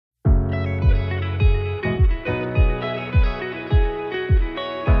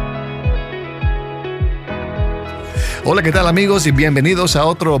Hola, ¿qué tal amigos? Y bienvenidos a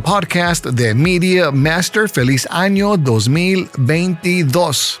otro podcast de Media Master. Feliz año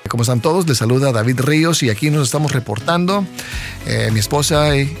 2022. ¿Cómo están todos? Les saluda David Ríos y aquí nos estamos reportando mi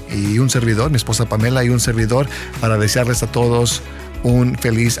esposa y un servidor, mi esposa Pamela y un servidor, para desearles a todos un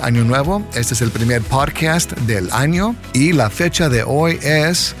feliz año nuevo. Este es el primer podcast del año y la fecha de hoy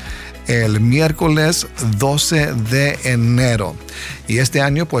es el miércoles 12 de enero. Y este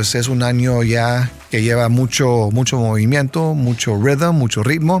año pues es un año ya que lleva mucho movimiento, mucho rhythm, mucho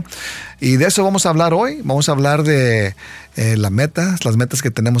ritmo. Y de eso vamos a hablar hoy. Vamos a hablar de las metas que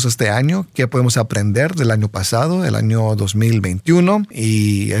tenemos este año, qué podemos aprender del año pasado, el año 2021.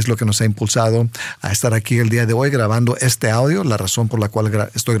 Y es lo que nos ha impulsado a estar aquí el día de hoy grabando este audio. La razón por la cual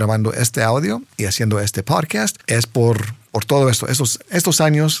estoy grabando este audio y haciendo este podcast es por todo esto, estos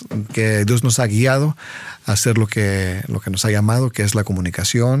años que Dios nos ha guiado a hacer lo que nos ha llamado, que es la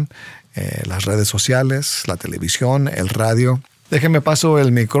comunicación, las redes sociales, la televisión, el radio. Déjenme paso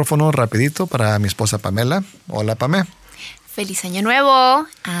el micrófono rapidito para mi esposa Pamela. Hola, Pamela. Feliz año nuevo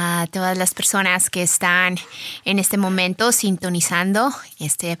a todas las personas que están en este momento sintonizando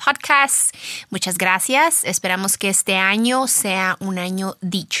este podcast. Muchas gracias. Esperamos que este año sea un año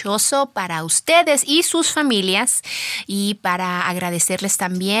dichoso para ustedes y sus familias, y para agradecerles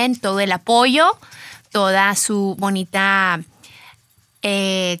también todo el apoyo, toda su bonita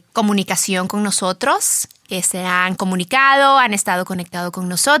comunicación con nosotros, que se han comunicado, han estado conectados con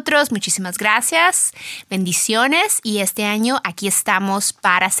nosotros. Muchísimas gracias, bendiciones, y este año aquí estamos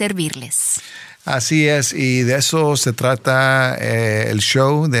para servirles. Así es, y de eso se trata el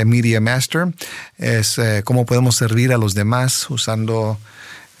show de Media Master. Es cómo podemos servir a los demás usando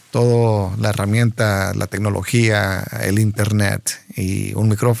toda la herramienta, la tecnología, el internet y un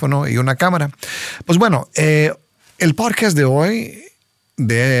micrófono y una cámara. Pues bueno, el podcast de hoy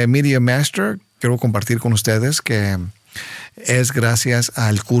de Media Master quiero compartir con ustedes que es gracias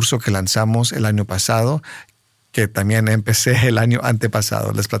al curso que lanzamos el año pasado, que también empecé el año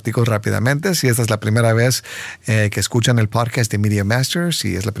antepasado. Les platico rápidamente. Si esta es la primera vez que escuchan el podcast de Media Master,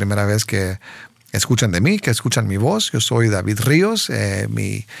 si es la primera vez que escuchan de mí, que escuchan mi voz, yo soy David Ríos.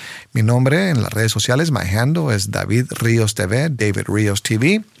 Mi nombre en las redes sociales, my handle es David Ríos TV, David Ríos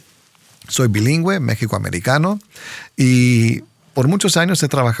TV. Soy bilingüe, México-americano, y por muchos años he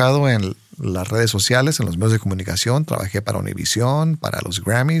trabajado en las redes sociales, en los medios de comunicación. Trabajé para Univision, para los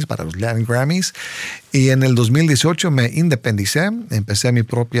Grammys, para los Latin Grammys. Y en el 2018 me independicé. Empecé mi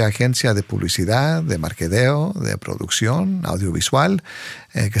propia agencia de publicidad, de marketeo, de producción audiovisual,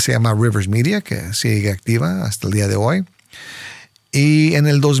 que se llama Rivers Media, que sigue activa hasta el día de hoy. Y en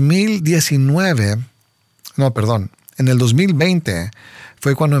el 2020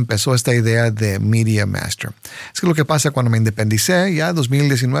 fue cuando empezó esta idea de Media Master. Es que lo que pasa cuando me independicé, ya en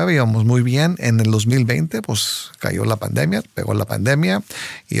 2019 íbamos muy bien. En el 2020, pues cayó la pandemia, pegó la pandemia,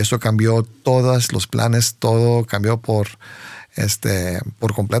 y eso cambió todos los planes, todo cambió por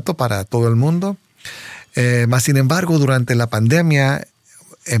completo para todo el mundo. Más sin embargo, durante la pandemia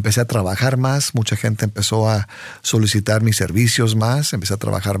empecé a trabajar más, mucha gente empezó a solicitar mis servicios más, empecé a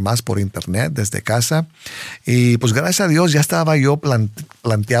trabajar más por internet desde casa, y pues gracias a Dios ya estaba yo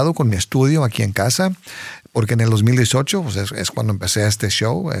planteado con mi estudio aquí en casa, porque en el 2018 pues es cuando empecé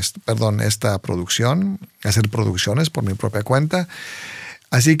esta producción, hacer producciones por mi propia cuenta.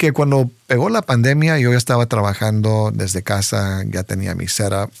 Así que cuando pegó la pandemia yo ya estaba trabajando desde casa, ya tenía mi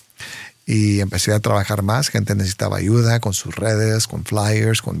setup, y empecé a trabajar más. Gente necesitaba ayuda con sus redes, con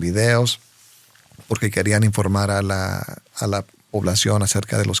flyers, con videos, porque querían informar a la población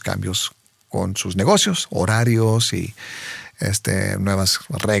acerca de los cambios con sus negocios, horarios y nuevas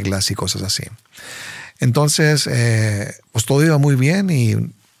reglas y cosas así. Entonces, pues todo iba muy bien, y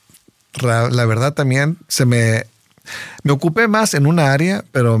la verdad también me ocupé más en una área,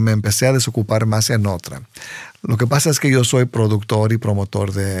 pero me empecé a desocupar más en otra. Lo que pasa es que yo soy productor y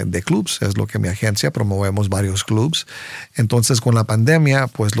promotor de clubs, es lo que mi agencia, promovemos varios clubs. Entonces, con la pandemia,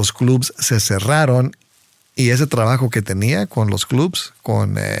 pues los clubs se cerraron, y ese trabajo que tenía con los clubs,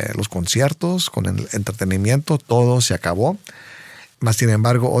 con los conciertos, con el entretenimiento, todo se acabó. Más sin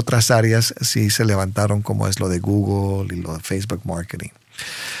embargo, otras áreas sí se levantaron, como es lo de Google y lo de Facebook Marketing.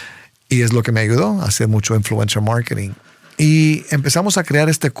 Y es lo que me ayudó a hacer mucho influencer marketing. Y empezamos a crear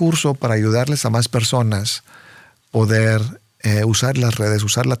este curso para ayudarles a más personas poder usar las redes,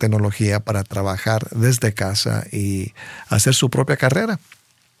 usar la tecnología para trabajar desde casa y hacer su propia carrera.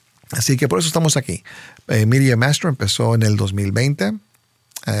 Así que por eso estamos aquí. Media Master empezó en el 2020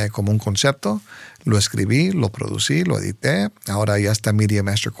 como un concepto. Lo escribí, lo producí, lo edité. Ahora ya está Media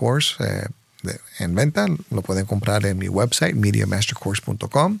Master Course en venta. Lo pueden comprar en mi website,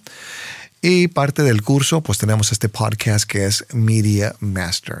 mediamastercourse.com. Y parte del curso, pues tenemos este podcast que es Media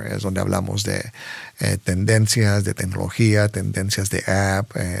Master. Es donde hablamos de tendencias de tecnología, tendencias de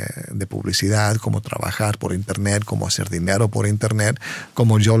app, de publicidad, cómo trabajar por Internet, cómo hacer dinero por Internet,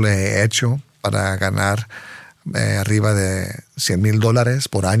 como yo le he hecho para ganar arriba de $100,000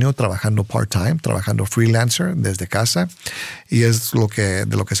 por año trabajando part-time, trabajando freelancer desde casa. Y es de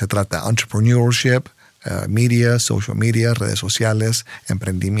lo que se trata. Entrepreneurship, media, social media, redes sociales,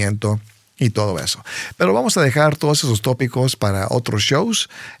 emprendimiento y todo eso. Pero vamos a dejar todos esos tópicos para otros shows.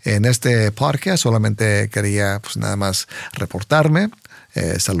 En este podcast solamente quería pues nada más reportarme,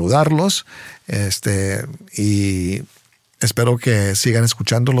 saludarlos y espero que sigan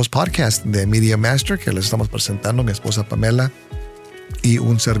escuchando los podcasts de Media Master que les estamos presentando mi esposa Pamela y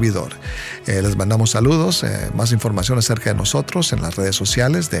un servidor. Les mandamos saludos, más información acerca de nosotros en las redes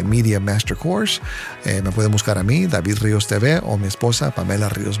sociales de Media Master Course. Me pueden buscar a mí, David Ríos TV, o mi esposa Pamela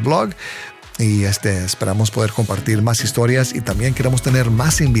Ríos Blog. Y esperamos poder compartir más historias y también queremos tener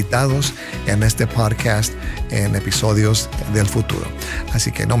más invitados en este podcast en episodios del futuro.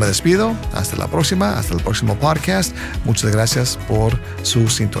 Así que no me despido. Hasta la próxima, hasta el próximo podcast. Muchas gracias por su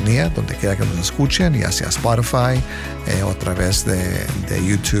sintonía, donde quiera que nos escuchen, ya sea Spotify o a través de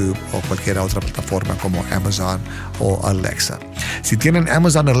YouTube o cualquier otra plataforma como Amazon o Alexa. Si tienen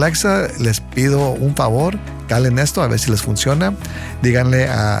Amazon Alexa, les pido un favor, calen esto a ver si les funciona. Díganle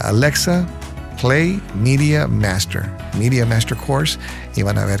a Alexa, Play Media Master Course, y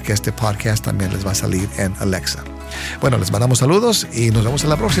van a ver que este podcast también les va a salir en Alexa. Bueno, les mandamos saludos y nos vemos en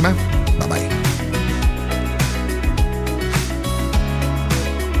la próxima. Bye bye.